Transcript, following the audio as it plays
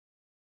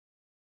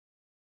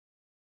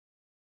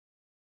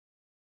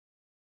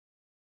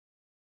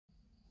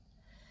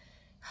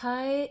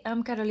Hi,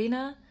 I'm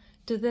Carolina.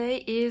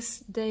 Today is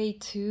day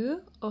 2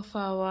 of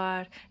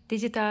our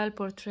digital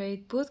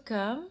portrait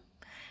bootcamp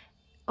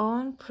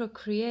on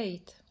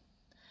Procreate.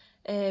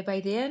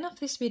 By the end of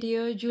this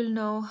video, you'll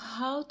know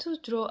how to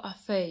draw a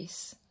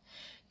face.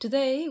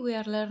 Today we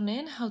are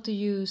learning how to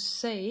use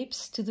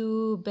shapes to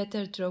do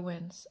better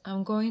drawings.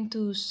 I'm going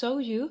to show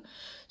you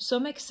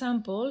some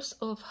examples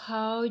of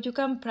how you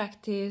can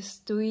practice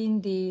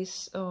doing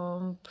this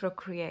on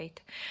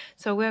Procreate.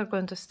 So we are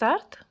going to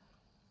start.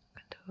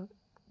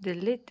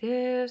 Delete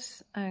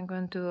this. I'm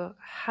going to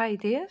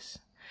hide this.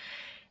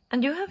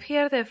 And you have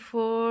here the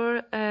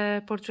 4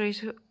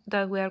 portraits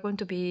that we are going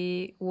to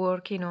be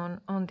working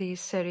on this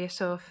series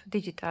of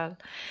digital.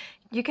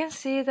 You can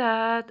see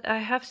that I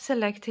have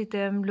selected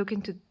them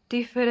looking to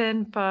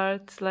different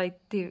parts, like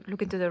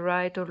looking to the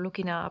right or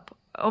looking up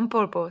on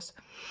purpose.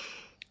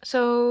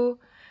 So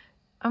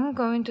I'm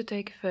going to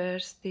take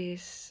first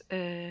this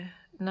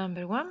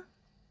number 1,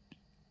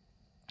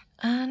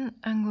 and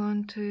I'm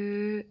going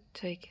to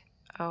take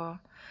our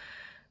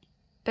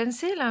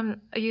pencil.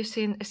 I'm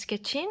using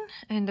sketching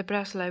in the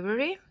brush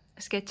library,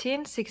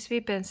 sketching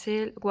 6B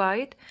pencil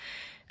white,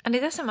 and it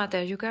doesn't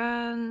matter, you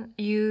can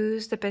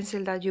use the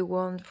pencil that you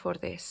want for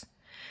this.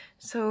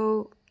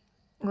 So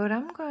what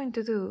I'm going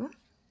to do,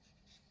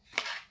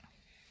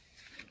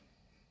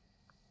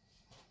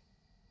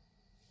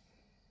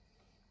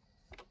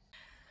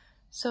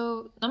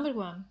 so number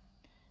 1,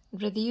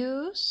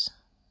 reduce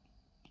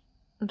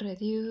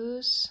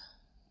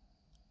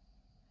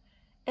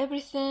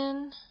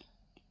everything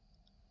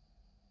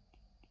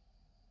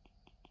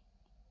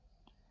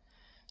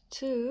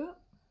to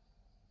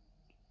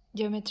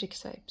geometric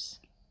shapes.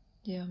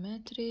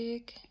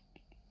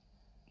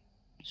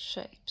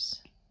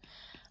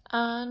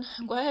 And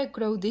why I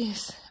grow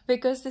this?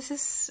 Because this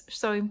is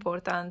so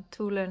important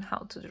to learn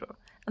how to draw.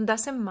 And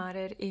doesn't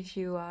matter if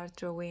you are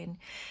drawing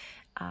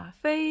a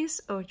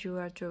face or you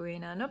are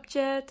drawing an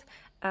object.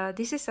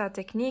 This is a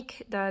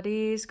technique that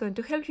is going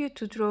to help you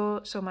to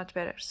draw so much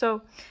better.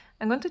 So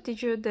I'm going to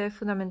teach you the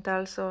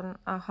fundamentals on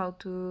how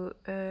to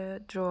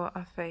draw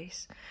a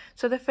face.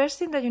 So the first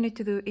thing that you need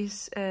to do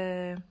is,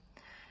 and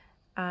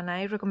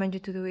I recommend you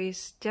to do,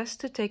 is just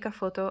to take a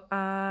photo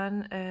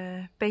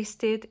and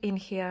paste it in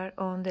here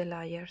on the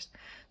layers.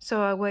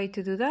 So a way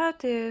to do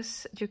that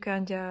is you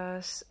can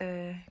just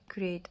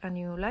create a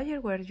new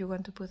layer where you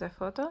want to put a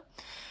photo,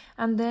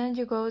 and then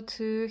you go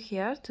to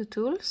here to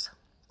tools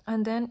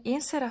and then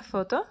insert a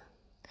photo,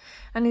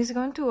 and it's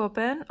going to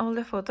open all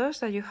the photos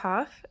that you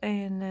have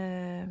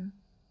in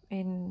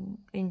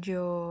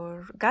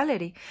your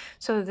gallery.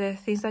 So the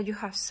things that you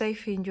have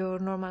saved in your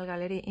normal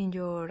gallery in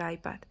your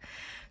iPad.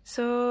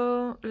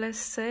 So let's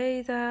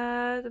say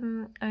that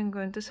I'm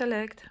going to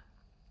select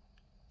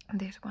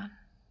this one.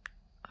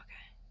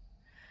 Okay.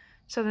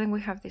 So then we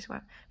have this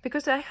one.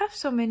 Because I have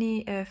so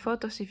many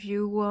photos, if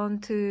you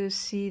want to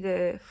see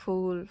the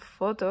full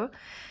photo,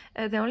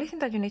 the only thing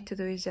that you need to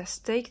do is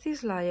just take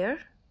this layer,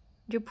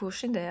 you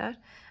push in there,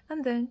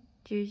 and then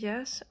you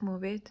just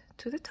move it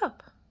to the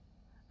top.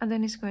 And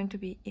then it's going to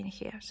be in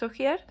here. So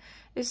here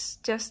is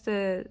just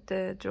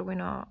the drawing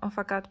of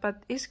a cat,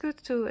 but it's good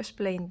to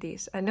explain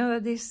this. I know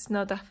that this is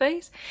not a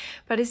face,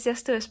 but it's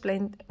just to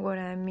explain what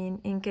I mean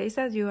in case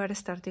that you are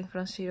starting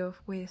from zero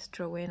with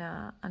drawing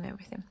and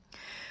everything.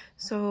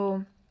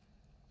 So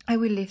I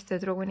will leave the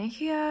drawing in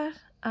here,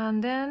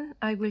 and then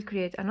I will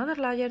create another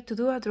layer to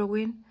do a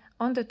drawing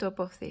on the top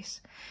of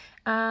this.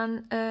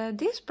 And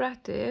this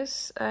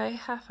practice, I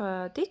have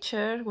a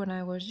teacher when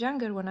I was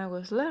younger, when I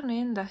was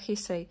learning, that he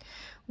said,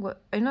 well,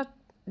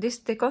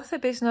 the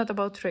concept is not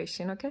about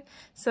tracing, okay?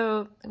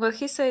 So what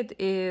he said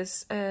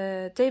is,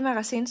 take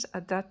magazines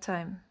at that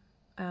time.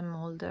 I'm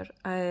older.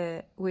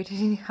 We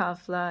didn't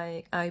have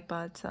like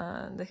iPads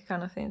and this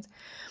kind of things.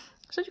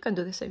 So you can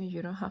do the same if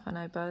you don't have an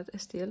iPad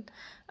still,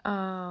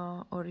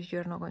 or if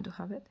you're not going to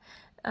have it.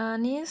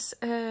 And is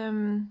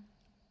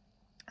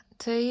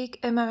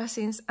take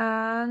magazines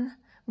and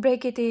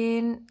break it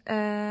in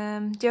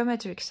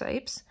geometric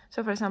shapes.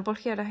 So for example,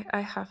 here I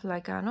have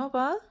like an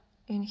oval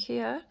in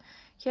here.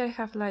 Here I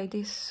have like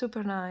this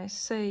super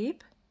nice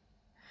shape.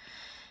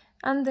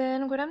 And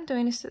then what I'm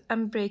doing is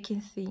I'm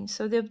breaking things.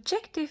 So the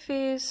objective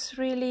is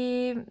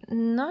really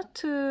not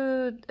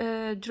to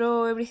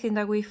draw everything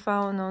that we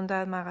found on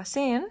that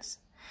magazines.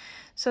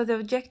 So the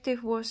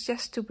objective was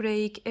just to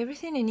break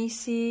everything in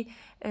easy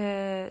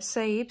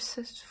shapes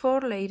for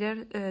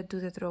later do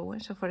the drawing.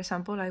 So for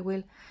example, I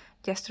will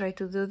just try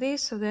to do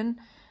this. So then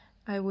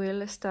I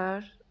will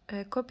start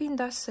copying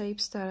the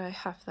shapes that I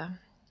have them.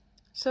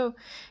 So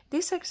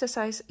this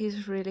exercise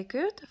is really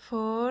good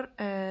for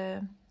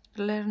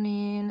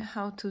learning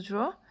how to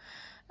draw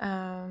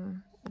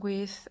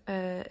with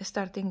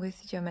starting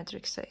with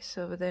geometric shapes.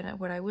 So then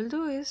what I will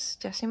do is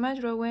just in my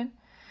drawing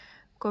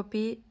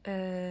copy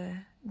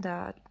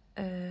that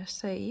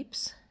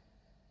shapes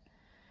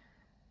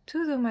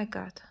to do my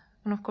cut.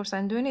 And of course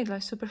I'm doing it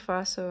like super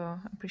fast, so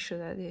I'm pretty sure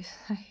that this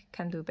I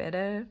can do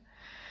better.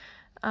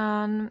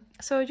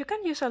 So you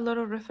can use a lot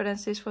of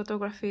references,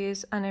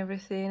 photographies and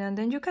everything, and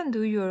then you can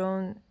do your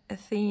own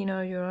thing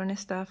or your own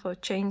stuff or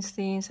change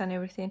things and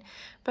everything.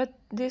 But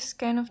this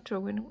kind of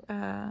drawing,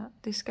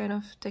 this kind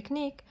of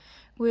technique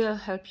will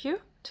help you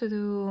to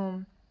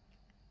do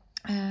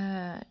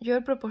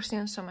your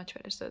proportions so much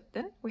better. So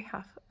then we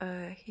have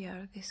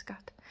here this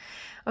cut.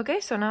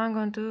 Okay, so now I'm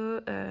going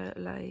to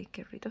like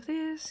get rid of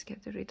this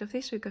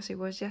because it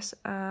was just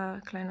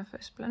a kind of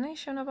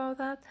explanation about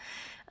that.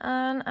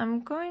 And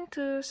I'm going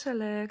to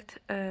select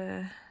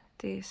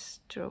this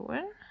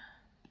drawing.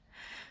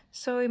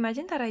 So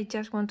imagine that I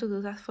just want to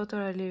do that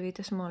photo a little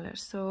bit smaller.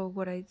 So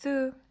what I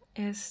do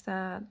is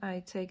that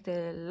I take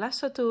the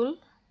lasso tool,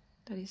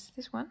 that is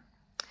this one,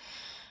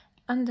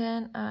 and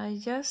then I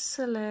just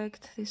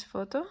select this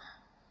photo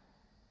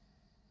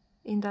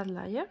in that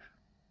layer,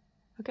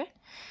 okay?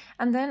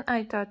 And then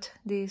I touch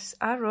this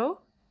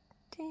arrow,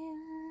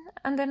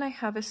 and then I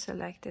have it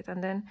selected.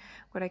 And then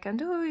what I can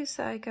do is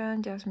I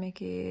can just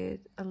make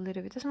it a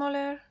little bit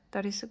smaller.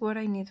 That is what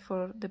I need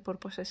for the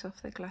purposes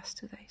of the class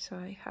today. So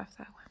I have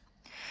that one.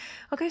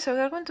 Okay, so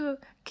we're going to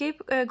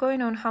keep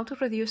going on how to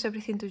reduce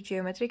everything to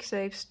geometric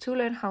shapes to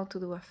learn how to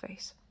do a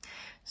face.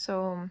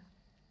 So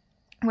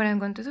what I'm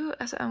going to do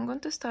is I'm going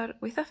to start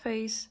with a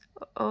face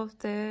of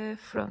the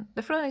front.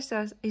 The front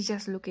is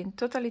just looking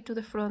totally to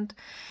the front,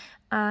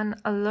 and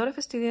a lot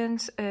of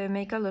students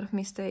make a lot of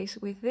mistakes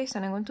with this,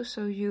 and I'm going to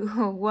show you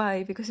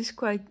why, because it's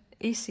quite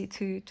easy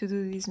to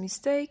do this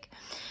mistake.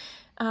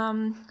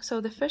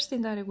 So the first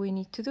thing that we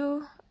need to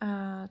do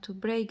to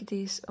break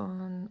this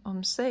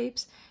on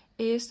shapes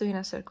is doing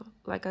a circle.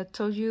 Like I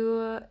told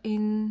you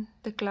in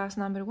the class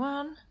number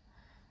 1,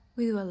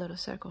 we do a lot of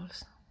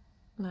circles.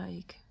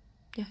 Like,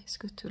 yeah, it's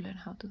good to learn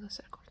how to do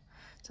circles.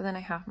 So then I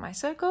have my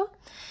circle,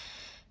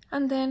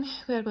 and then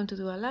we are going to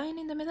do a line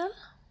in the middle.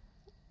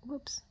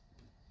 Whoops.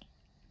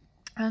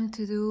 And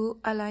to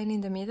do a line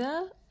in the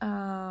middle,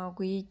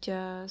 we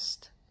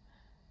just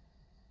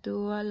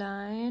do a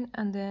line,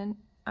 and then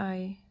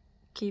I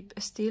keep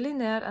still in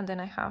there, and then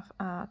I have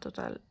a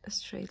total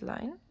straight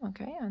line,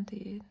 okay,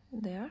 until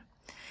there.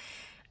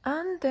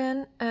 And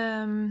then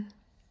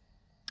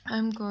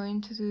I'm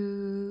going to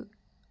do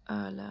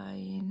a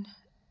line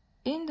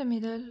in the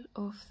middle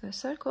of the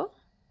circle,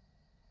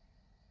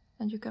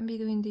 and you can be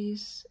doing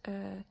this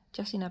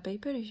just in a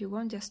paper if you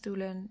want, just to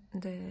learn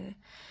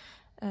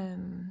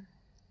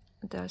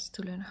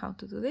how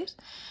to do this.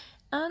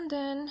 And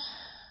then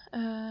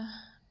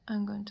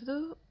I'm going to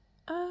do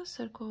a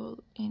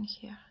circle in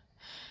here.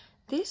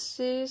 This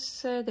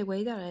is the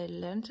way that I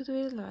learned to do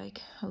it,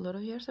 like a lot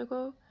of years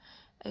ago.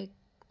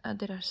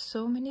 There are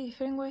so many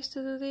different ways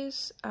to do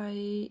this.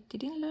 I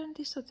didn't learn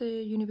this at the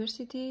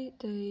university.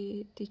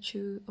 They teach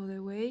you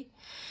other way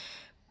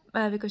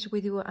because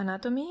we do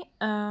anatomy,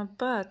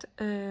 but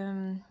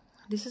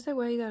this is the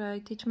way that I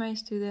teach my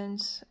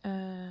students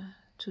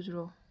to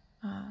draw.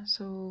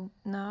 So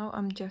now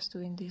I'm just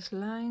doing these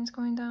lines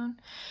going down,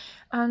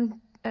 and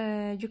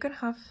you can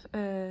have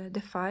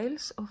the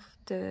files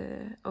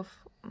of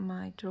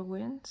my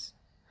drawings.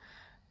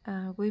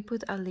 We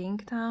put a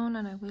link down,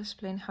 and I will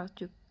explain how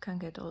you can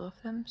get all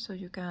of them, so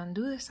you can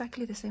do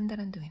exactly the same that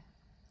I'm doing.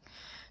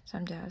 So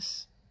I'm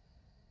just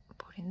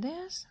putting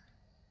this,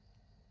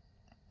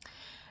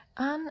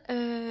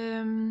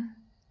 and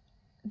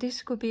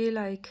this could be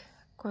like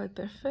quite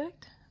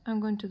perfect. I'm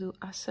going to do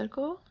a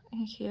circle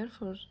in here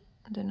for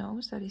the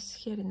nose that is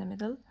here in the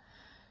middle,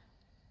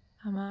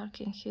 a mark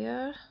in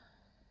here,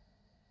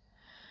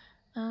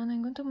 and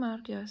I'm going to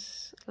mark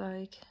just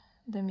like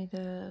the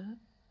middle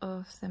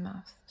of the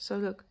mouth. So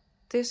look,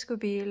 this could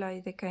be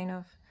like the kind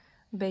of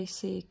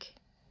basic.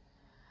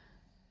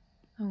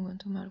 I'm going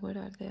to mark where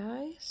are the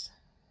eyes,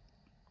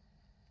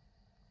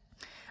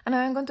 and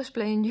I'm going to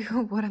explain you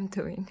what I'm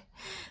doing.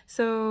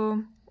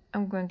 So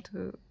I'm going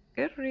to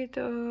get rid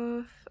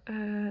of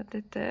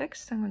the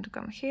text. I'm going to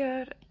come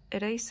here,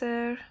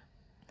 eraser.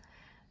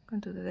 I'm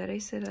going to do the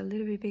eraser a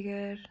little bit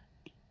bigger.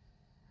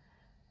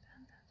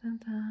 Dun,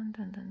 dun,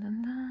 dun, dun,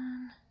 dun,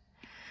 dun.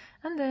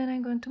 And then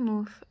I'm going to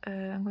move,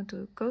 I'm going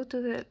to go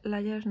to the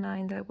layer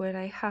 9 where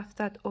I have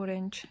that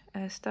orange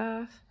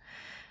stuff.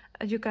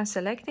 You can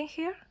select in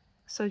here,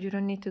 so you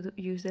don't need to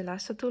use the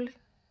lasso tool.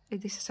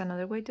 This is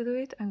another way to do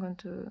it. I'm going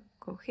to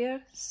go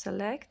here,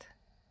 select,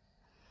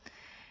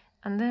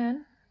 and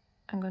then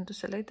I'm going to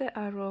select the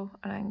arrow,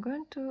 and I'm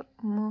going to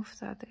move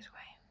that this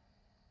way.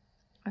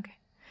 Okay,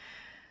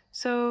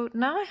 so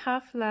now I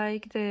have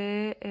like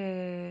the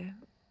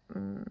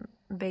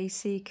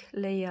basic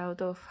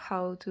layout of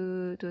how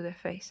to do the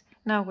face.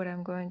 Now what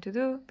I'm going to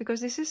do, because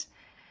this is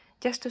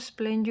just to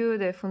explain you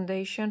the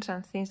foundations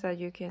and things that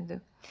you can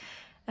do.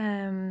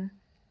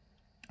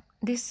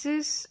 This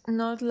is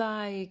not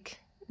like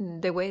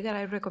the way that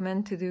I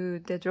recommend to do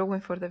the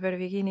drawing for the very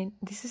beginning.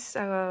 This is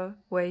a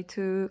way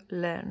to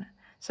learn.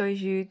 So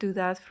if you do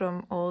that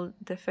from all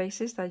the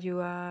faces that you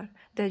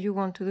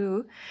want to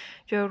do,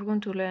 you're going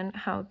to learn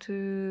how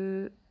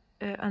to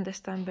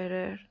understand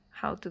better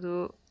how to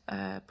do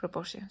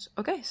proportions.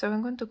 Okay, so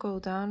I'm going to go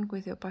down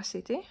with the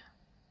opacity,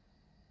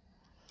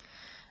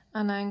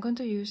 and I'm going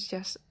to use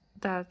just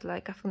that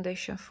like a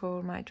foundation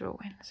for my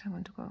drawing. So I'm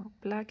going to go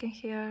black in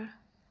here,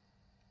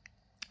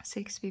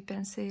 6B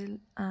pencil,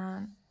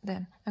 and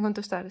then I'm going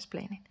to start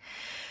explaining.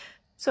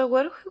 So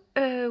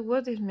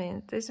what this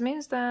means? This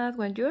means that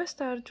when you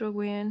start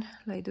drawing,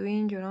 like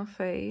doing your own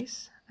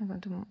face, I'm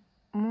going to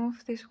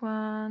move this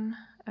one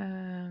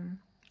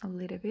a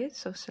little bit.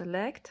 So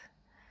select,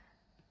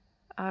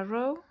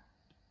 arrow,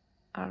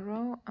 I'm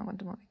going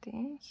to move it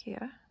in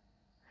here,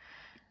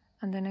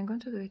 and then I'm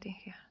going to do it in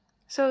here.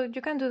 So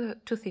you can do the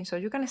two things. So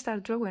you can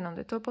start drawing on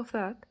the top of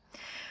that,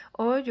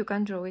 or you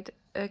can draw it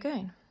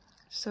again.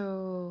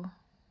 So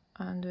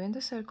I'm doing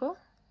the circle,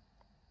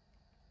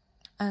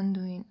 I'm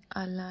doing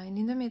a line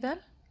in the middle,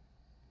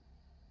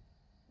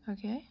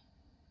 okay,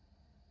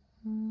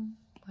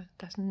 well,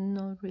 that's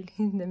not really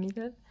in the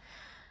middle,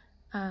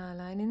 a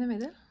line in the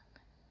middle,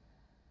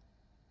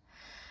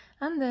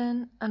 and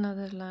then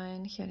another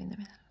line here in the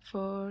middle,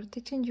 for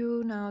teaching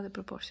you now the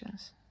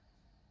proportions.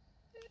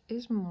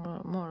 It's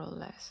more or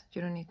less,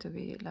 you don't need to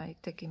be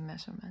like taking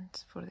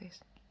measurements for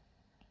this,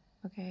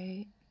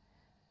 okay,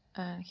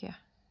 and here,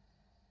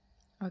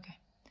 okay.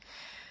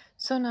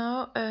 So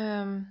now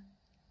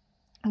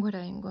what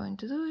I'm going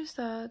to do is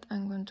that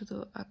I'm going to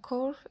do a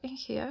curve in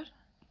here,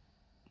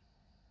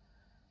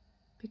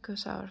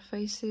 because our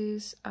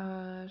faces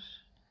are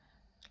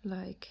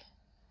like,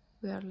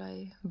 we are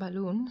like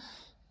balloons,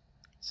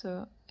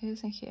 so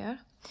it's in here.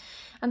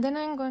 And then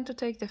I'm going to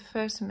take the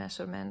first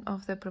measurement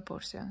of the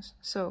proportions.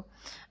 So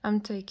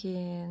I'm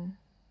taking,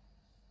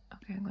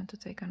 okay, I'm going to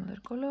take another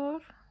color,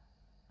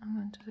 I'm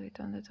going to do it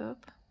on the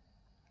top,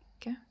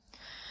 okay.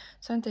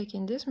 So I'm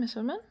taking this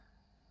measurement,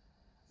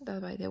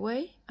 that by the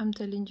way, I'm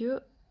telling you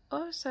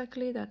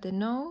exactly that the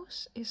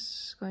nose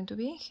is going to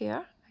be in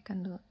here. I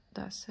can do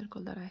that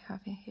circle that I have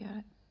in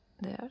here,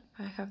 there,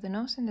 I have the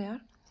nose in there.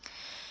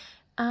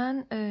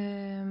 And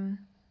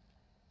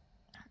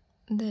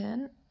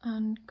then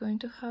I'm going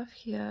to have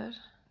here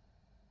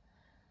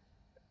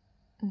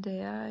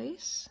the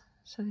eyes,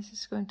 so this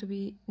is going to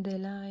be the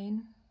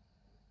line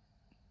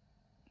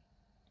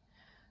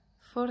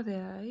for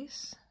the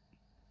eyes.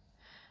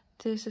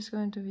 This is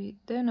going to be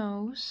the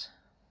nose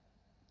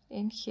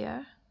in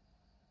here,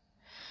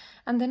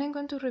 and then I'm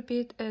going to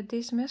repeat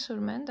this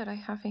measurement that I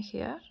have in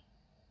here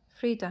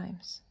 3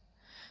 times.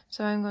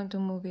 So I'm going to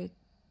move it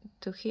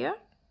to here,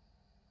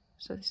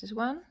 so this is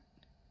 1,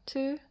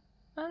 2,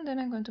 and then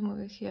I'm going to move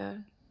it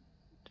here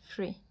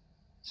 3.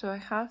 So I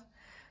have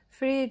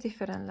 3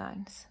 different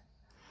lines.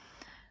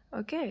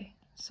 Okay,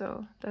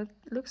 so that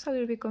looks a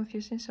little bit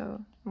confusing,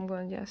 so I'm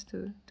going just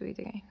to do it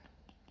again.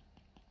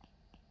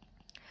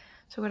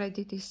 So what I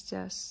did is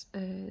just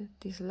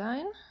this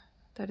line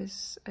that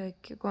is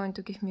going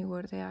to give me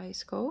where the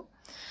eyes go,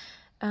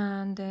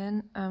 and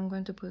then I'm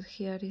going to put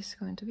here is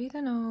going to be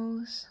the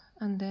nose,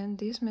 and then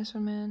this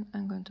measurement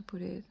I'm going to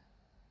put it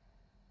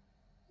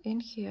in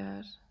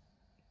here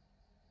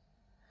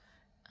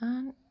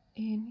and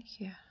in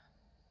here.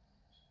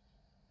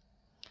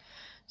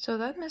 So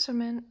that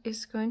measurement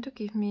is going to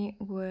give me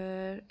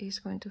where it's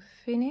going to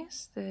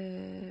finish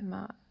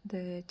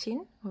the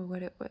chin, or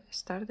where it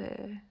start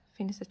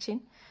finish the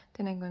chin.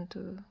 Then I'm going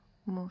to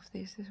move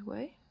this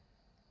way,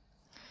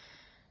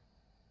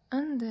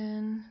 and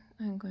then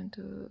I'm going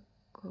to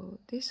go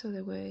this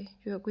other way.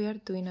 We are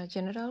doing a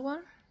general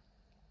one.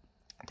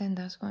 Then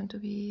that's going to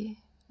be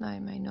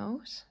like my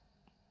nose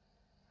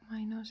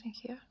in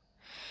here.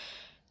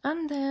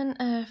 And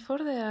then for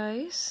the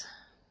eyes,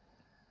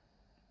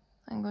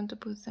 I'm going to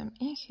put them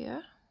in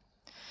here,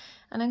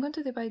 and I'm going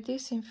to divide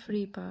this in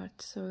 3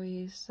 parts. So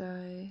it's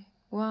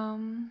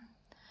 1,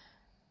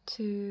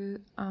 2,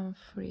 and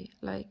 3,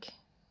 like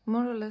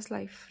more or less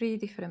like 3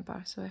 different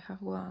parts. So I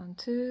have 1,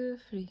 2,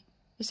 3.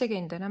 It's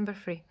again the number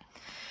 3.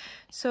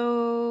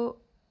 So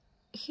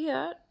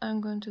here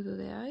I'm going to do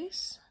the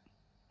eyes.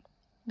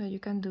 That you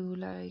can do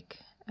like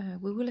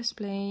we will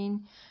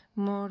explain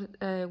more.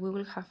 We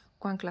will have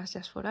one class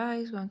just for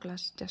eyes, one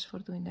class just for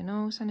doing the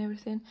nose and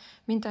everything.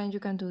 Meantime, you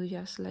can do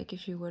just like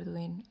if you were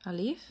doing a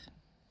leaf.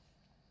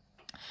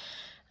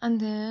 And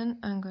then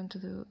I'm going to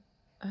do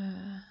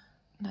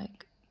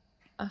like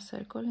a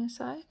circle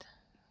inside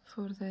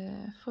for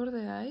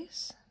the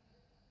eyes.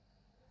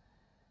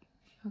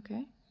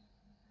 Okay,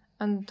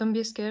 and don't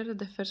be scared that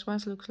the first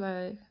ones looks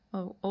like,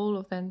 well, all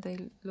of them, they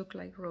look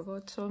like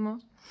robots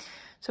almost.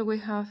 So we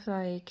have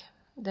like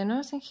the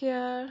nose in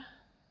here,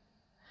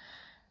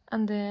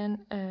 and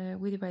then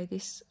we divide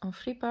this on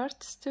 3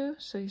 parts too.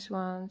 So it's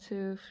 1,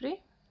 2, 3,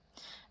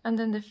 and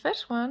then the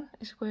first one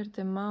is where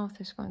the mouth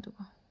is going to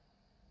go.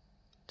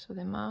 So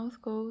the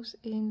mouth goes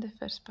in the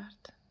first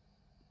part.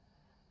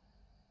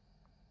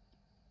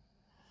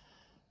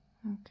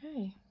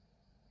 Okay.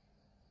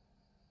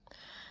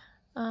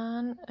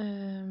 And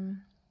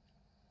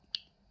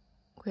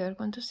we are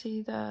going to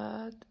see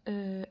that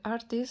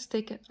artists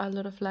take a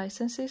lot of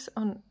licenses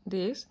on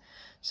this.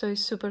 So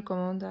it's super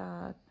common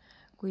that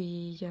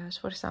we just,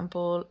 for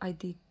example, I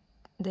did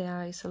the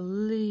eyes a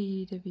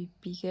little bit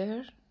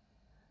bigger,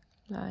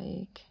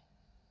 like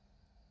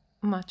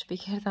much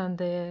bigger than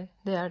they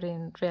are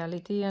in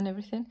reality and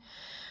everything,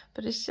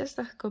 but it's just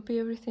that copy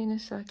everything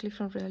exactly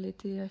from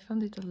reality. I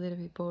found it a little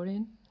bit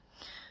boring.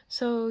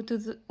 So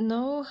to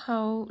know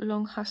how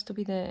long has to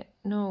be the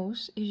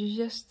nose, if you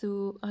just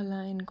do a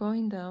line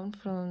going down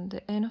from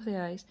the end of the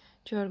eyes,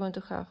 you are going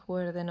to have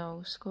where the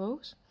nose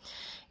goes.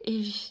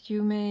 If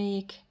you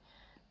make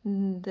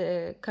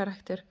the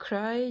character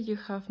cry, you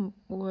have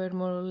where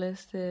more or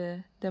less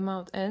the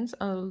mouth ends,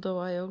 although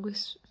I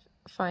always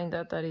find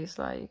that is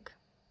like,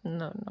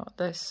 no,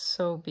 that's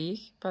so big,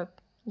 but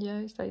yeah,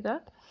 it's like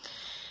that.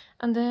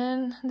 And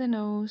then the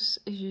nose,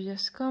 if you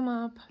just come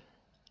up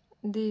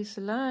this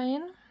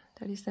line,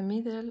 that is the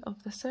middle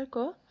of the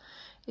circle,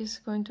 is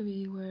going to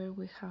be where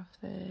we have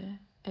the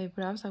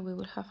eyebrows, and we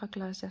will have a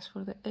class just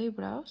for the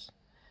eyebrows.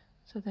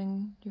 So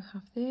then you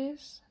have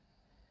this,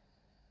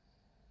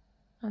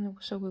 and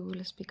so we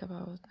will speak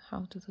about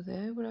how to do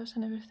the eyebrows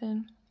and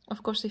everything.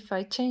 Of course, if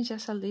I change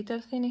just a little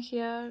thing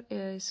here,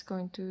 it's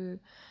going to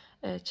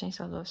change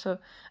a lot. So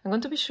I'm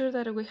going to be sure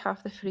that we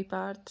have the three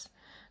parts,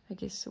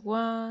 like it's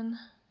 1,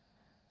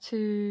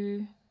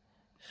 2,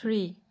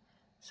 3.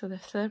 So the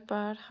third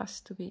part has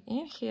to be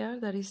in here.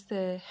 That is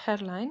the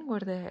hairline where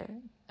the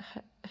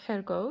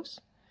hair goes.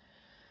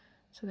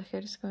 So the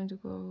hair is going to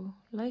go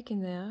like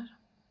in there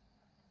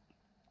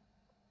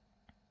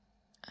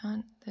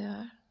and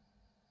there.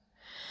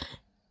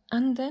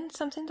 And then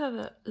something that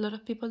a lot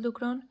of people do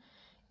wrong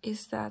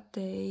is that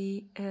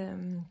they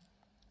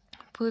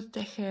put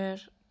the hair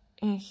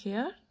in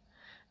here,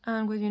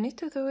 and what you need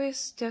to do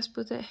is just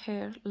put the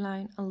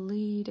hairline a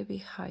little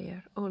bit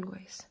higher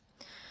always.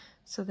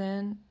 So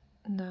then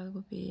that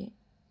would be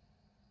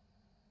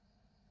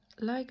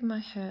like my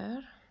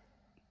hair,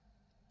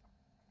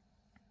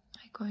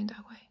 going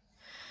that way.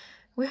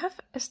 We have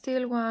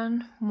still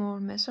one more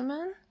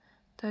measurement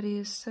that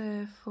is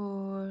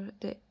for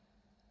the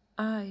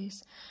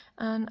eyes,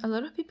 and a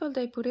lot of people,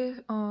 they put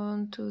it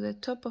onto the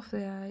top of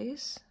the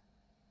eyes,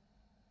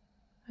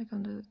 like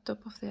on the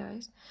top of the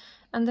eyes,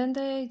 and then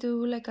they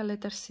do like a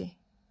letter C.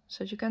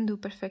 So you can do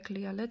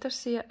perfectly a letter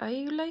C.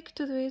 I like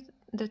to do it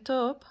the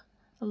top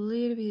a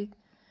little bit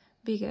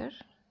bigger,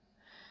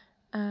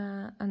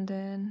 and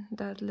then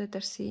that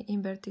letter C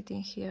inverted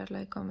in here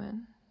like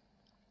comment.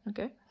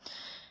 Okay,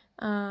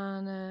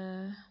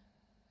 and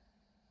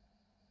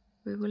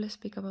we will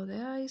speak about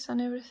the eyes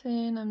and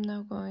everything. I'm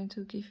now going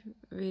to give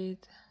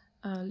it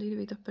a little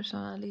bit of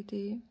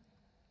personality,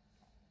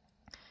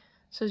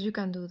 so you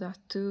can do that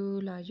too,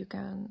 like you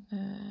can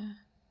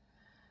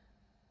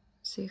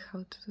see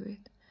how to do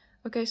it.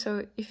 Okay,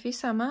 so if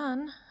it's a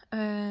man,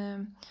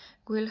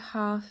 we'll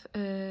have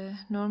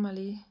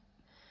normally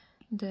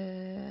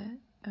the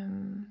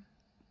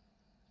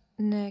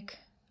neck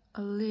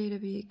a little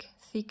bit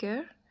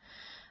thicker,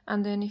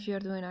 and then if you're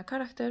doing a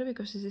character,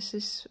 because this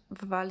is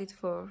valid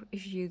for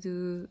if you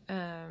do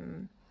a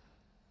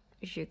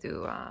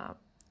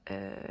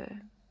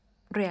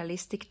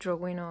realistic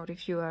drawing, or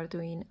if you are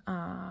doing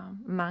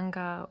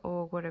manga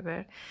or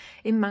whatever.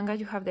 In manga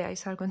you have the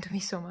eyes are going to be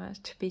so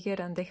much bigger,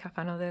 and they have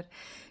another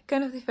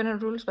kind of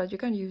different rules, but you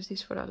can use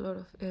this for a lot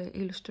of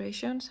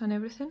illustrations and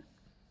everything.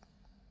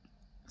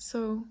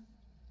 So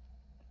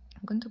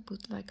I'm going to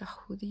put like a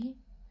hoodie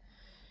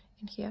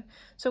in here.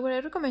 So what I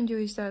recommend you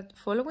is that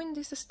following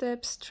these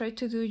steps, try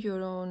to do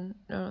your own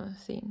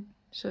thing.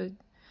 So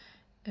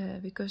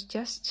because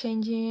just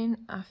changing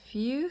a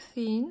few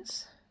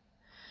things,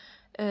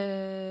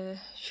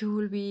 you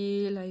will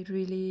be like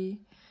really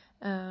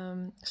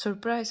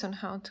surprised on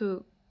how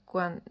to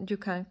you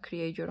can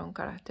create your own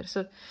character.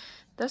 So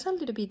that's a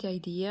little bit the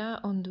idea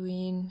on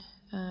doing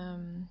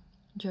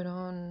your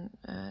own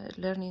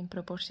learning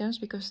proportions,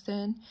 because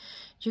then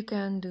you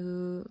can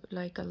do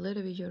like a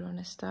little bit your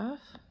own stuff.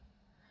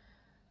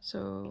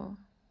 So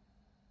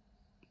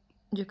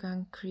you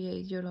can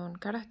create your own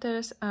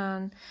characters,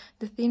 and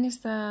the thing is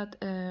that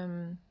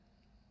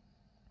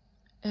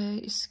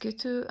it's good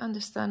to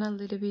understand a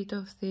little bit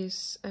of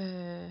this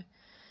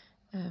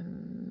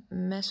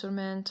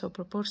measurements or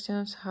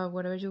proportions,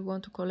 whatever you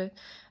want to call it,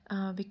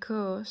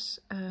 because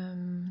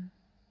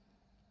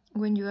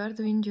when you are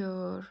doing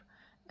you're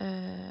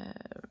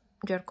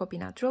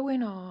copying a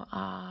drawing or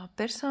a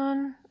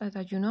person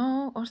that you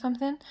know or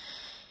something,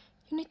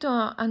 you need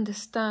to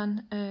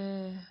understand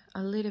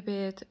a little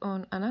bit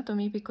on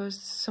anatomy, because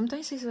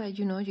sometimes it's like,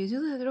 you do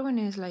the drawing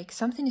and it's like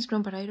something is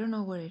wrong, but I don't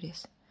know where it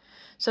is.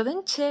 So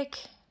then check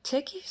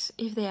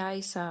if the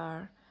eyes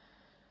are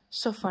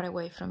so far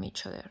away from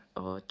each other,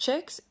 or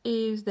check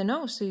if the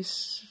nose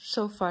is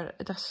so far,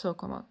 that's so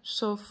common,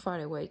 so far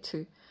away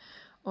too,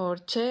 or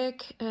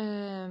check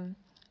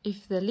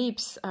if the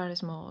lips are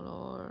small,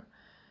 or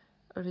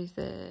if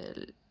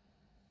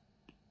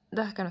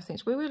that kind of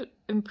things. We will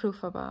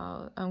improve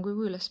about, and we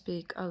will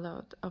speak a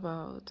lot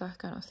about that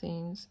kind of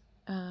things.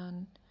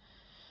 And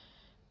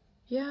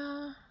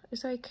yeah,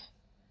 it's like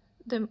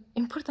the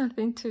important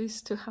thing too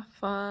is to have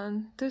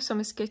fun, do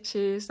some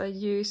sketches that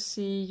you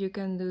see you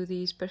can do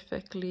these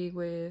perfectly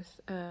with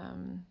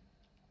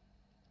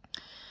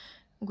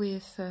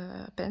with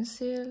a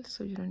pencil,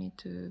 so you don't need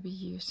to be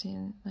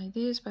using like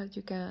this, but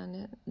you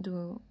can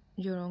do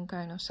your own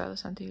kind of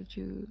shadows until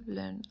you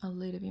learn a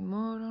little bit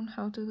more on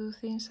how to do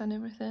things and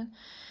everything,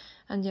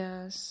 and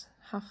just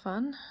have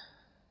fun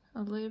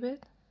a little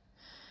bit.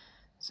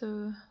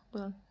 So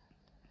well,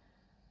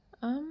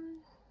 I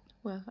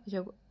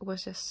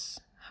was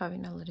just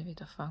having a little bit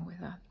of fun with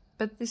that.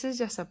 But this is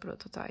just a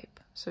prototype,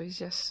 so it's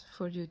just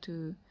for you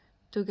to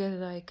get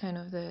like kind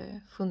of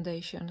the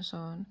foundations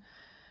on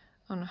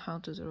how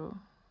to draw.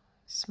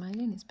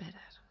 Smiling is better,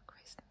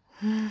 Chris.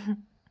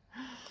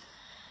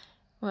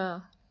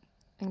 Well,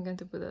 I'm going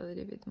to put a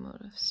little bit more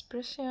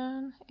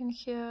expression in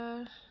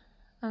here,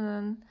 and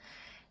then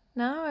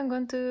now I'm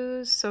going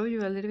to show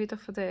you a little bit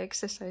of the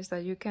exercise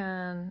that you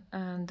can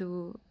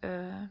do.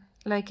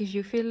 Like if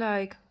you feel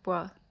like,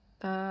 well,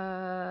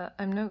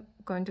 I'm not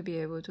going to be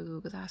able to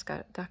do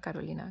that,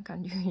 Carolina,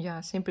 can you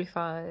just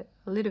simplify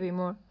a little bit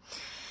more?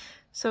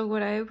 So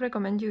what I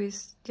recommend you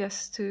is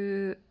just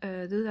to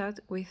do that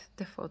with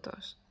the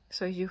photos.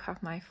 So if you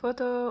have my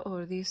photo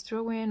or this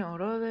drawing or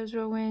other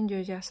drawing,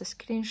 you just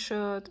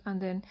screenshot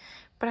and then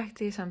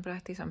practice and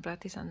practice and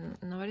practice, and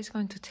nobody's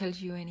going to tell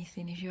you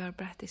anything if you are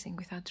practicing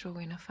with a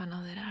drawing of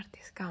another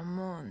artist. Come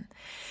on.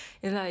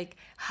 It's like,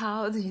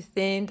 how do you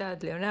think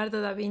that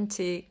Leonardo da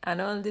Vinci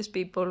and all these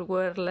people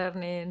were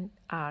learning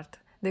art?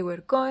 They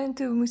were going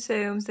to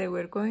museums, they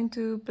were going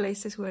to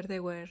places where they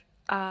were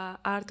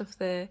art of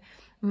the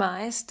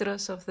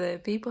maestros, of the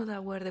people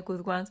that were the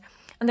good ones,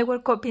 and they were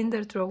copying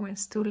their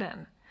drawings to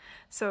learn.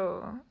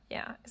 So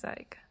yeah, it's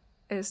like,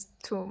 it's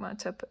too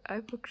much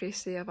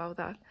hypocrisy about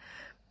that.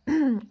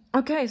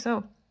 Okay,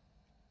 so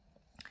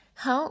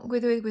how we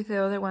do it with the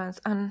other ones,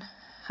 and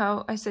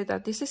how I say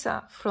that this is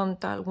a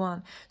frontal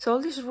one. So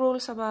all these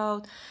rules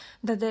about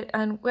that,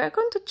 and we're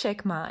going to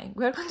check mine.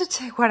 We're going to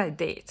check what I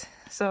did.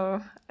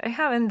 So I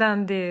haven't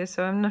done this,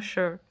 so I'm not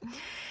sure.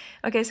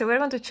 Okay, so we're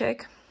going to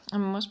check,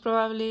 and most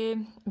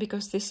probably,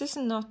 because this is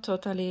not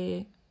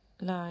totally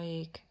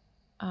like,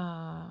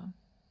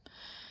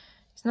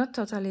 it's not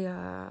totally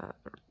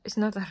it's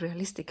not a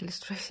realistic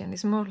illustration.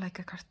 It's more like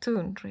a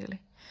cartoon,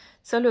 really.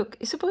 So look,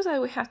 suppose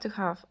that we have to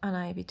have an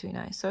eye between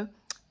eyes. So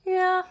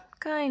yeah,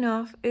 kind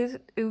of.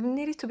 It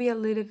needed to be a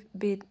little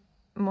bit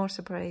more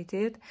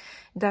separated.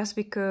 That's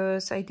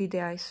because I did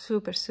the eyes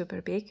super,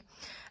 super big.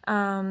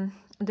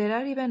 There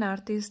are even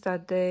artists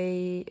that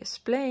they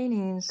explain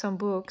in some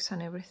books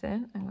and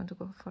everything. I'm going to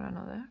go for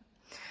another.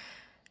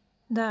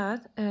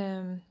 That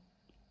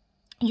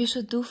you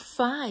should do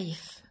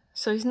 5.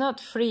 So it's not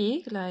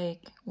 3,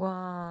 like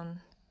 1,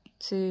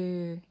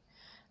 2,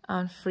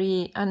 and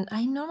 3. And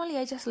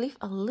I just leave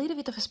a little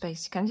bit of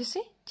space. Can you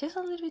see? Just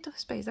a little bit of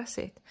space. That's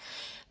it.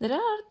 There are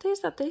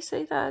artists that they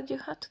say that you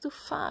have to do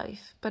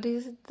 5, but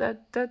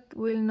that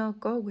will not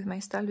go with my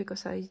style,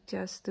 because I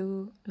just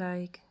do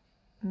like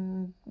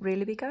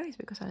really big eyes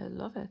because I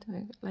love it.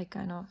 Like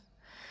kind of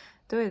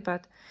do it,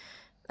 but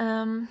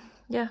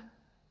yeah.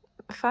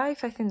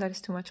 5, I think that is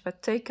too much,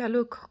 but take a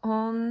look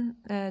on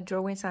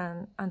drawings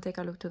and take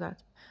a look to that.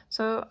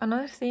 So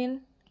another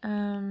thing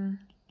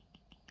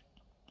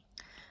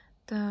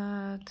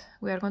that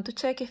we are going to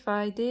check if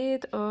I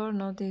did or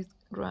not did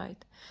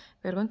right.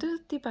 We are going to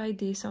divide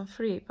this on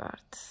 3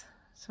 parts.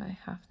 So I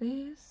have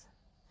this.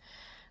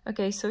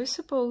 Okay, so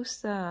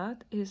suppose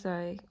that is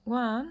like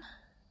 1,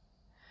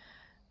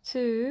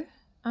 2,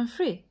 and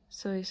 3.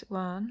 So it's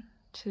 1,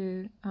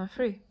 2, and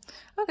 3.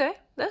 Okay,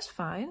 that's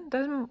fine.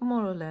 That's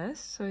more or less.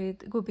 So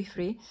it would be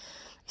 3.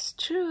 It's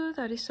true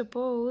that it's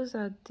supposed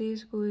that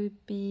this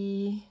would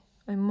be,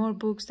 in more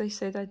books they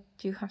say that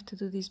you have to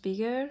do this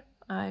bigger.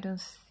 I don't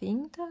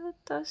think that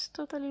that's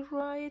totally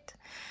right.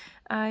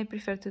 I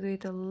prefer to do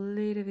it a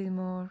little bit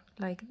more,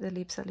 like the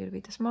lips a little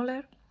bit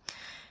smaller.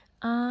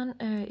 And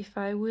if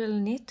I will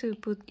need to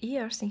put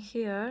ears in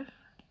here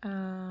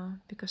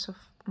because of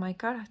my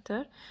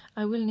character,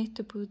 I will need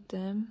to put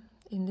them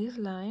in this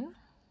line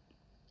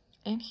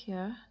in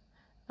here,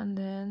 and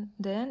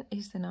then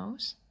is the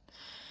nose,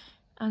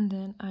 and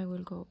then I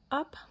will go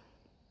up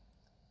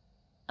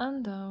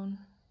and down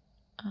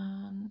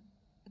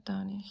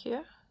in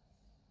here,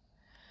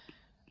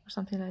 or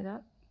something like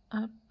that,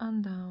 up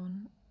and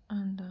down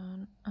and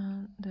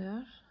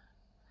there,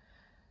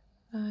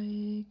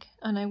 like,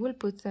 and I will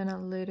put them a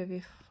little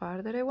bit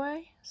farther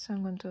away, so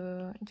I'm going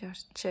to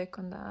just check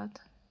on that,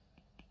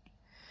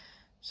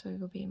 so it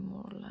will be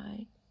more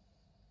like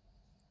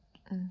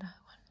that one.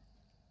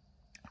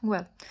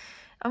 Well,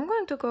 I'm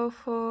going to go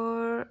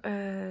for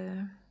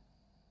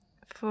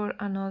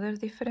another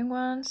different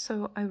one.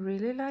 So I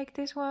really like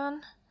this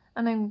one,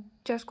 and I'm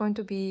just going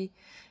to be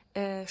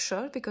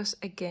short because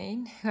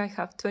again I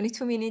have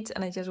 22 minutes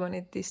and I just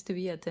wanted this to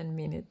be a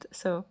 10-minute,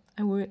 so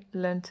I will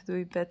learn to do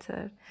it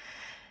better.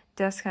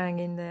 Just hang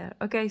in there.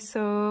 Okay,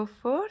 so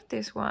for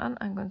this one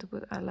I'm going to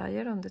put a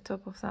layer on the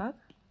top of that.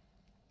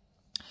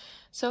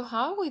 So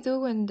how we do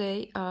when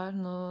they are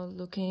not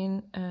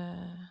looking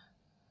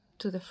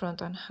to the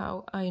front, and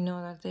how I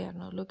know that they are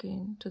not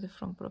looking to the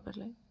front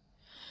properly.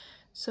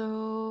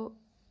 So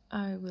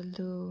I will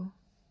do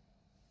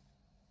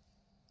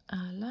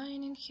a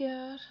line in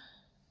here.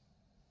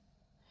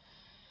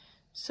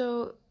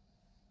 So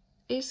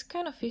it's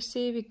kind of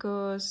easy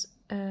because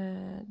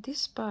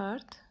this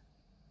part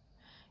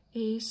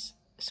is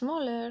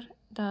smaller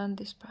than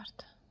this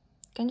part.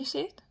 Can you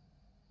see it?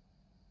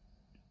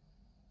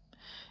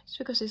 It's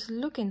because it's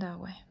looking that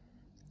way.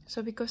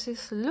 So because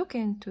it's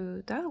looking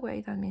to that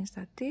way, that means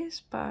that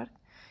this part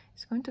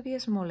is going to be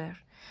smaller.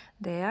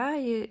 The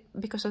eye,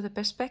 because of the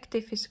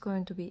perspective, is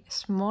going to be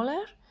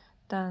smaller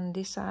than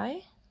this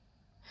eye.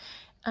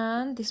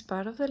 And this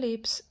part of the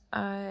lips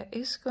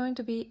is going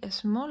to be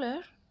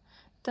smaller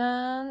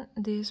than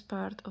this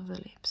part of the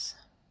lips.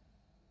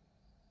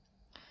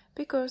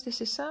 Because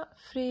this is a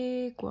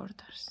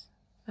 3/4.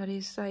 That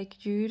is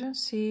like you don't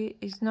see,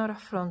 it's not a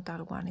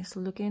frontal one, it's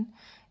looking,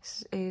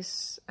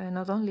 is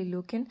not only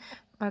looking,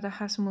 but it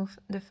has moved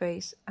the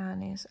face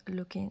and is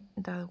looking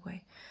that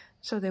way.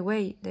 So the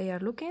way they are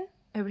looking,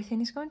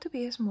 everything is going to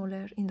be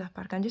smaller in that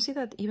part. Can you see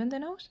that even the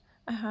nose?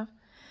 I have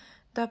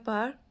that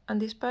part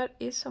and this part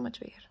is so much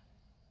bigger.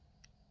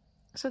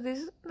 So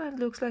this that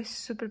looks like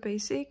super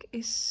basic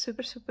is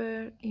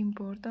super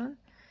important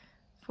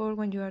for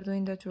when you are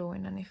doing the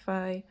drawing. And if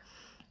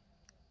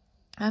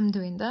I'm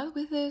doing that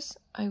with this,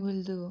 I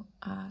will do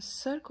a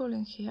circle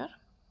in here.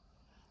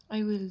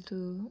 I will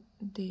do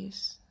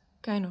this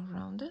kind of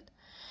rounded,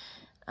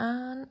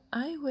 and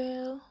I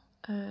will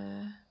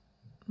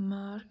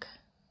mark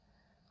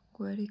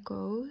where it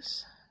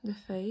goes, the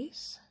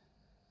face,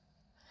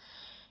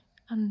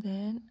 and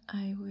then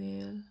I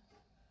will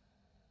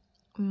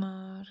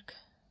mark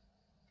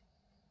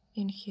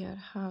in here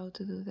how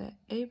to do the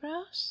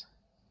eyebrows.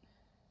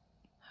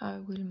 I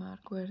will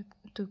mark where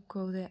to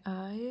go the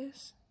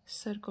eyes,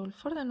 circle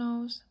for the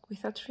nose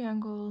with a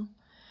triangle,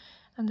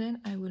 and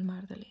then I will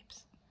mark the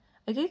lips.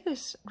 I did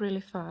this really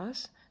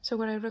fast, so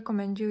what I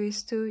recommend you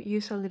is to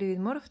use a little bit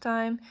more of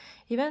time,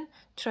 even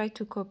try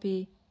to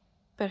copy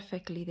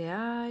perfectly the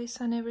eyes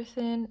and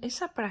everything.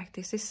 It's a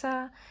practice, it's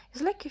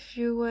like if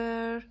you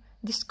were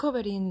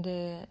discovering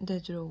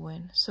the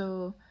drawing.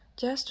 So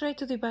just try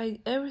to divide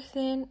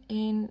everything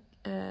in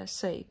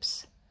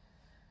shapes,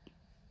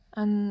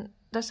 and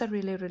that's a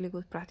really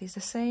good practice.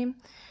 The same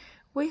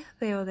with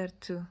the other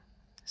two.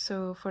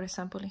 So for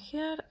example in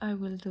here I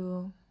will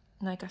do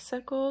like a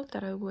circle,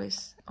 that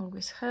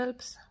always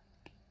helps.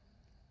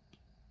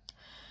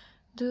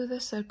 Do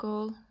the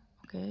circle,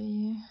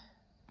 okay,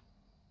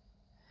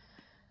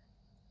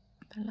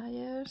 the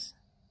layers.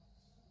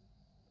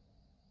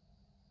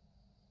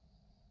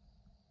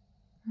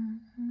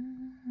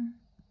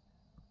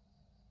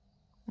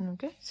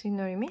 Okay, so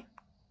ignoring me,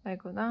 I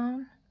go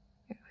down,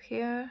 I go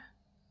here,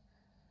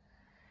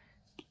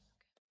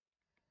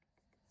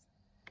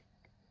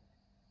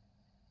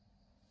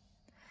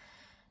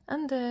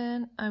 and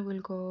then I will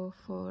go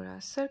for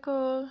a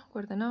circle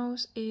where the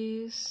nose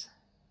is.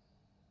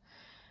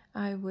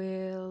 I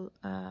will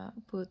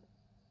put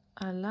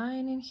a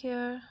line in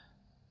here,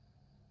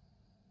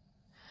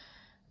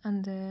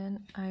 and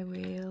then I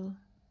will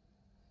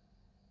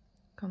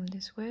come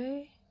this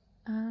way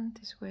and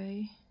this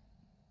way,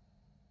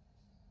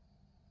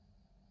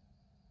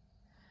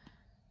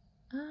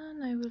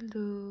 and I will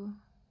do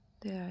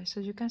the eye.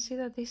 So you can see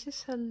that this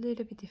is a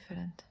little bit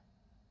different.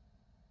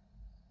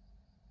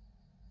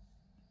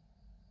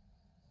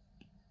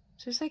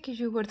 So it's like if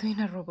you were doing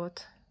a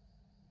robot.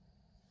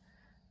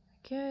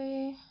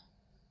 Okay,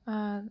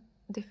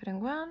 different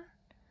one.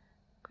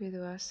 We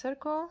do a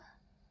circle,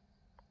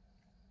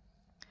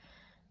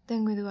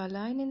 then we do a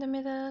line in the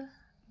middle,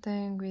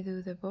 then we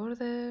do the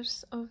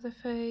borders of the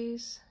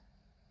face,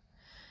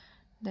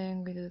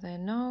 then we do the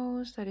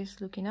nose that is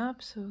looking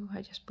up, so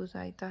I just put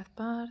like that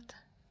part,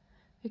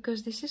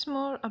 because this is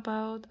more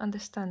about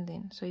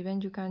understanding. So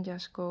even you can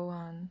just go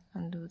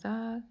and do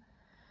that,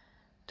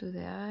 do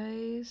the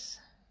eyes,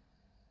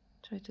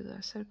 try to do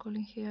a circle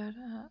in here,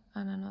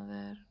 and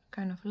another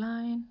kind of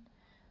line,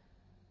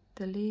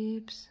 the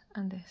lips,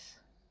 and this.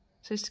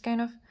 So it's kind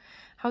of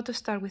how to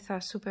start with a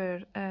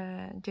super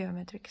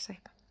geometric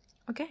shape.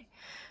 Okay,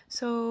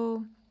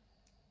 so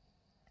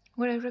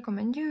what I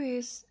recommend you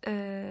is,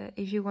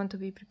 if you want to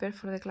be prepared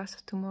for the class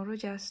of tomorrow,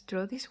 just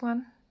draw this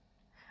one,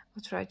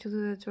 or try to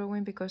do the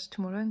drawing, because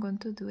tomorrow I'm going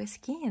to do a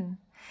skin.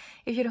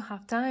 If you don't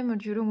have time, or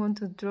you don't want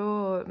to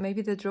draw,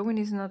 maybe the drawing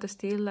is not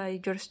still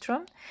like your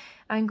strong,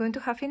 I'm going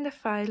to have in the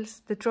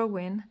files the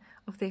drawing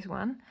of this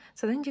one,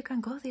 so then you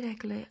can go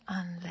directly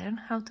and learn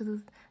how to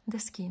do the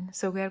skin.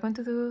 So we are going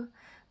to do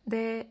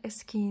the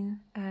skin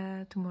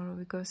tomorrow,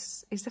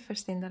 because it's the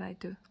first thing that I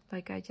do.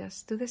 Like I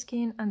just do the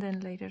skin, and then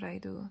later I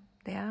do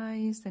the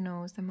eyes, the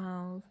nose, the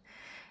mouth,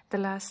 the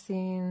last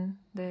thing,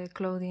 the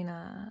clothing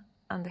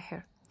and the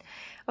hair.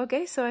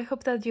 Okay, so I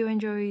hope that you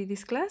enjoy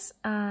this class,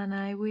 and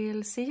I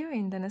will see you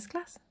in the next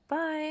class.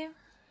 Bye!